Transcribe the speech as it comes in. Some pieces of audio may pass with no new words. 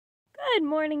Good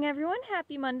morning, everyone.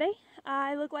 Happy Monday.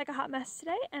 I look like a hot mess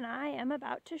today, and I am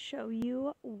about to show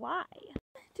you why.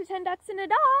 To 10 ducks and a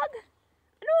dog,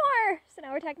 Anore! So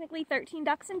now we're technically 13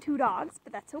 ducks and 2 dogs,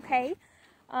 but that's okay.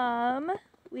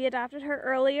 We adopted her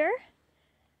earlier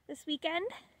this weekend.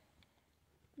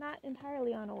 Not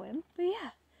entirely on a whim, but yeah.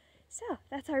 So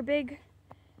that's our big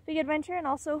adventure, and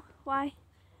also why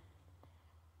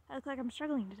I look like I'm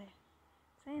struggling today.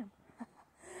 Yes,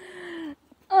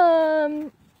 I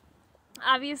am.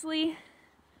 Obviously,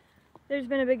 there's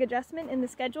been a big adjustment in the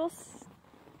schedules.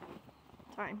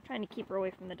 Sorry, I'm trying to keep her away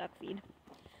from the duck feed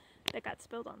that got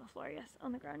spilled on the floor,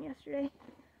 on the ground yesterday.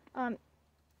 So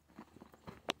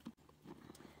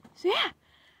yeah,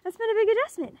 that's been a big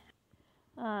adjustment.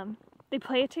 They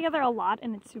play together a lot,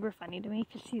 and it's super funny to me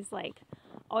because she's like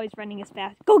always running as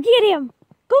fast. Go get him!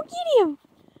 Go get him!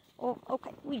 Oh,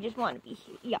 okay. We just want to be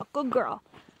here. Yeah, good girl.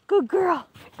 Good girl.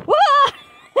 Whoa!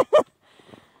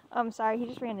 I'm sorry, he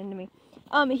just ran into me.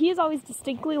 He is always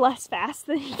distinctly less fast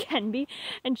than he can be,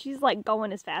 and she's like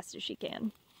going as fast as she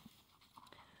can.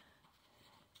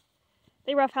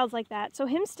 They roughhouse like that. So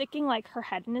him sticking like her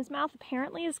head in his mouth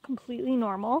apparently is completely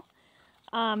normal.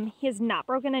 He has not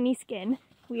broken any skin.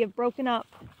 We have broken up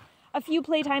a few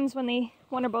playtimes when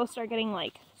one or both start getting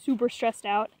like super stressed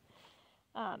out.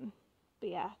 But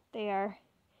yeah,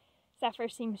 Zephyr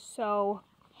seems so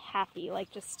happy,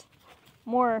 like just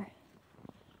more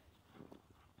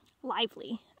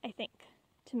lively, I think,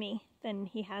 to me than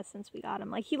he has since we got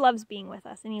him. Like, he loves being with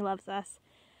us and he loves us,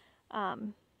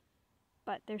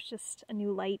 but there's just a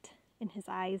new light in his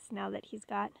eyes now that he's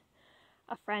got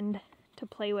a friend to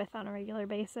play with on a regular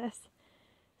basis.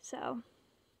 So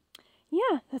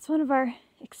yeah, that's one of our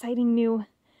exciting new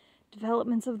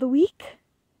developments of the week.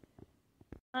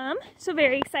 So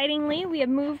very excitingly, we have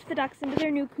moved the ducks into their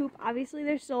new coop. Obviously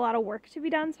there's still a lot of work to be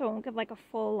done, so I won't give like a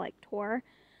full like tour.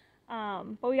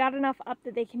 But we got enough up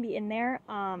that they can be in there.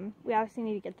 We obviously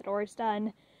need to get the doors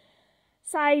done,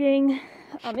 siding,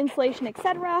 insulation,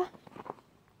 etc.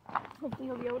 Hopefully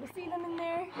you'll be able to see them in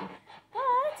there.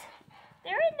 But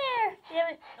they're in there. They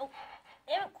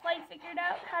haven't quite figured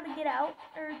out how to get out,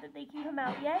 or that they can come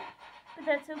out yet. But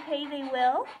that's okay, they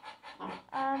will.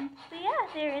 But yeah,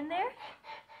 they're in there.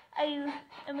 I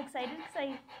am excited because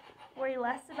I worry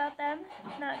less about them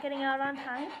not getting out on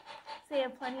time. So they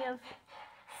have plenty of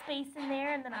space in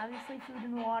there, and then obviously food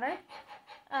and water.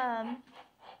 Don't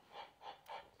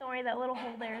worry, that little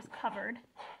hole there is covered.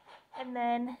 And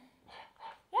then,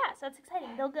 yeah, so it's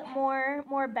exciting. They'll get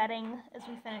more bedding as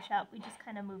we finish up. We just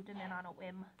kind of moved them in on a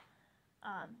whim. So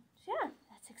yeah,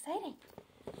 that's exciting.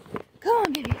 Come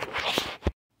on, baby.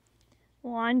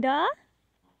 Wanda,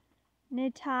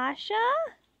 Natasha,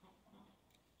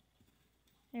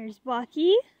 there's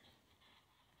Bucky,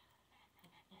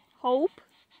 Hope,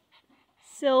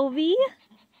 Sylvie,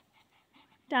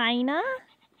 Dinah,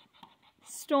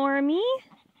 Stormy,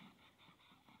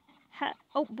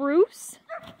 Bruce,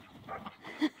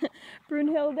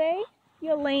 Brunhilde,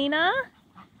 Yelena,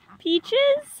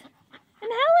 Peaches,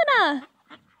 and Helena.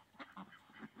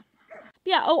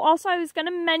 Yeah, also I was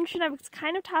gonna mention, I was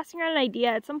kind of tossing around an idea.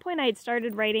 At some point I had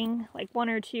started writing like 1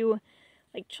 or 2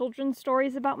 like children's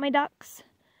stories about my ducks.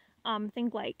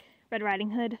 Think like Red Riding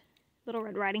Hood, Little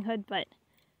Red Riding Hood, but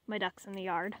my ducks in the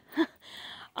yard.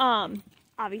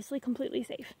 Obviously completely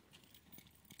safe.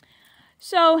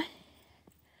 So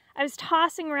I was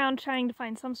tossing around trying to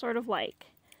find some sort of like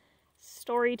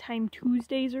Storytime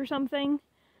Tuesdays or something.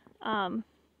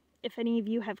 If any of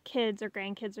you have kids or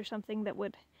grandkids or something that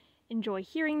would enjoy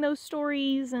hearing those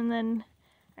stories, and then,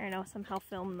 I don't know, somehow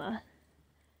film the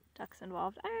ducks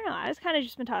involved. I don't know, I was kind of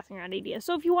just been tossing around ideas.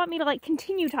 So if you want me to like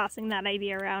continue tossing that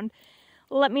idea around,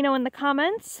 let me know in the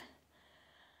comments.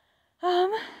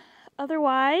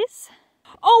 Otherwise,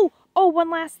 oh, one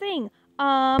last thing.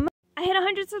 I hit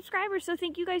 100 subscribers, so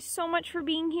thank you guys so much for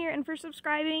being here and for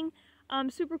subscribing.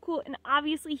 Super cool, and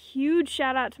obviously huge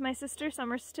shout out to my sister,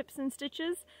 Summer's Tips and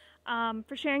Stitches,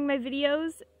 for sharing my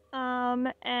videos.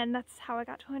 And that's how I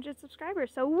got to 100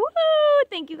 subscribers. So woohoo!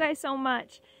 Thank you guys so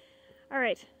much. All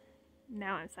right,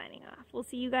 now I'm signing off. We'll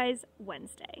see you guys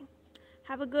Wednesday.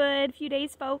 Have a good few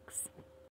days, folks.